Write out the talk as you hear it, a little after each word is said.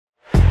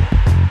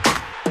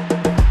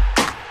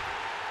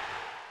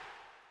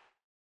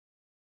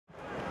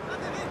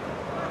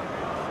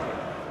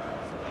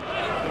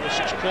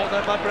caught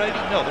there by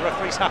Brady? No, the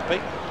referee's happy.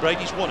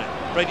 Brady's won it.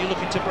 Brady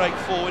looking to break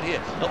forward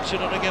here. Helps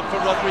it on again for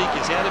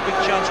Rodriguez. He had a big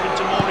chance when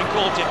Tomori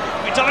caught him.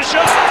 He's done a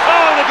shot.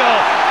 Oh, the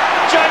goal!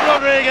 Jay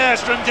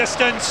Rodriguez from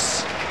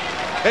distance.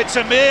 It's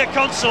a mere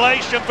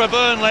consolation for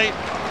Burnley,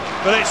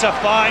 but it's a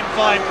fine,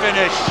 fine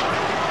finish.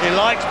 He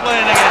likes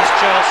playing against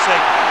Chelsea.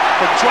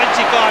 From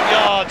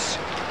 25 yards,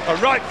 a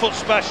right foot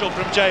special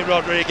from Jay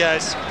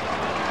Rodriguez.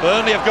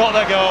 Burnley have got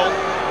their goal.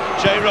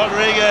 Jay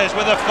Rodriguez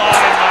with a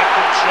fine right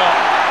foot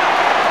shot.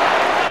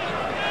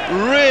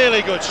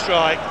 Really good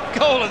strike.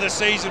 Goal of the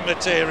season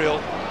material.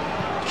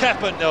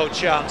 Kepa no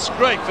chance.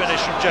 Great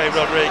finish from Jay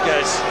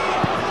Rodriguez.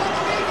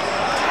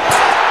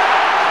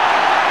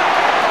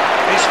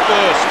 His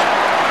first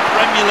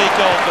Premier League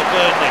goal for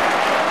Burnley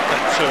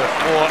at Turf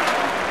Moor.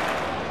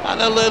 And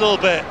a little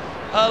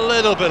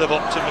bit of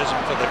optimism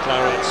for the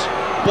Clarets.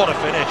 What a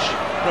finish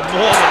from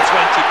more than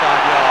 25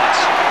 yards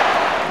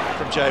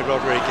from Jay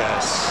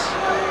Rodriguez.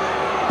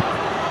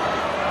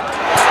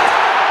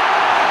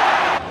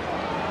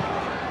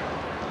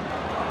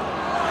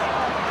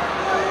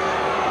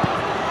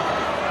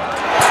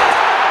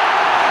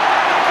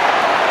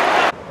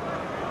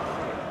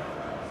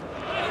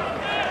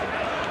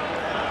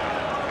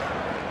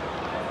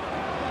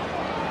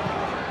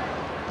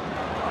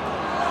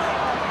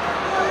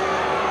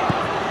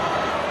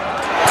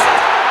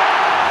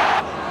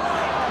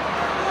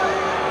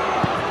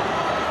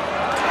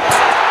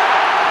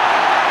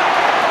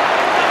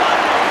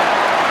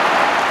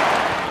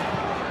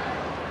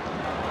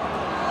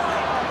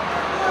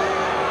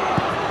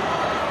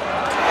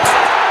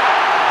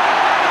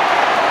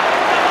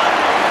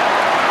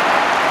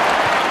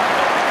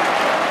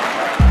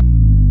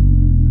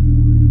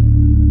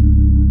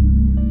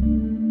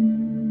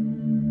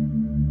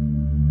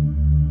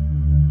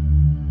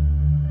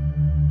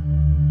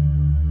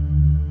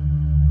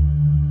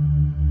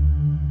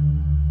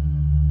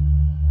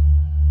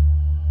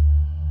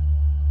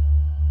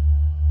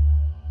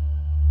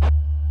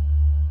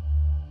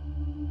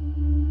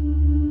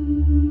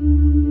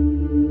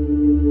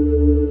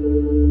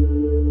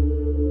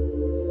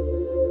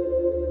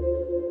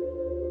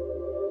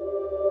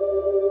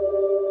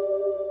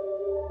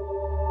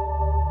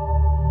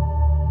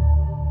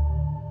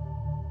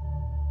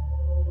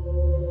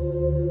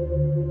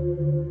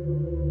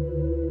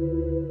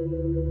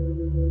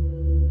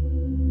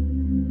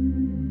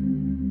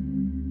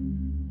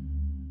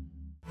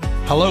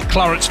 Hello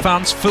Clarets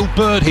fans, Phil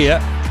Bird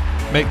here.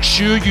 Make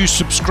sure you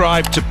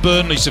subscribe to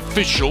Burnley's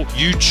official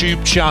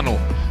YouTube channel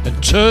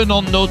and turn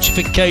on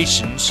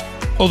notifications,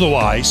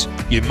 otherwise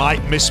you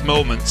might miss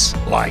moments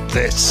like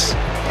this.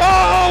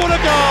 Oh, what a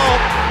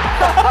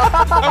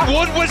goal! And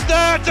one was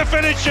there to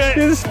finish it!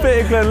 You're just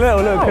spitting Glenn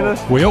Little,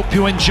 look. We hope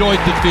you enjoyed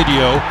the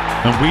video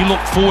and we look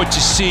forward to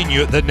seeing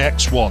you at the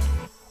next one.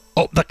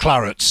 Up the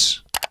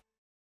Clarets.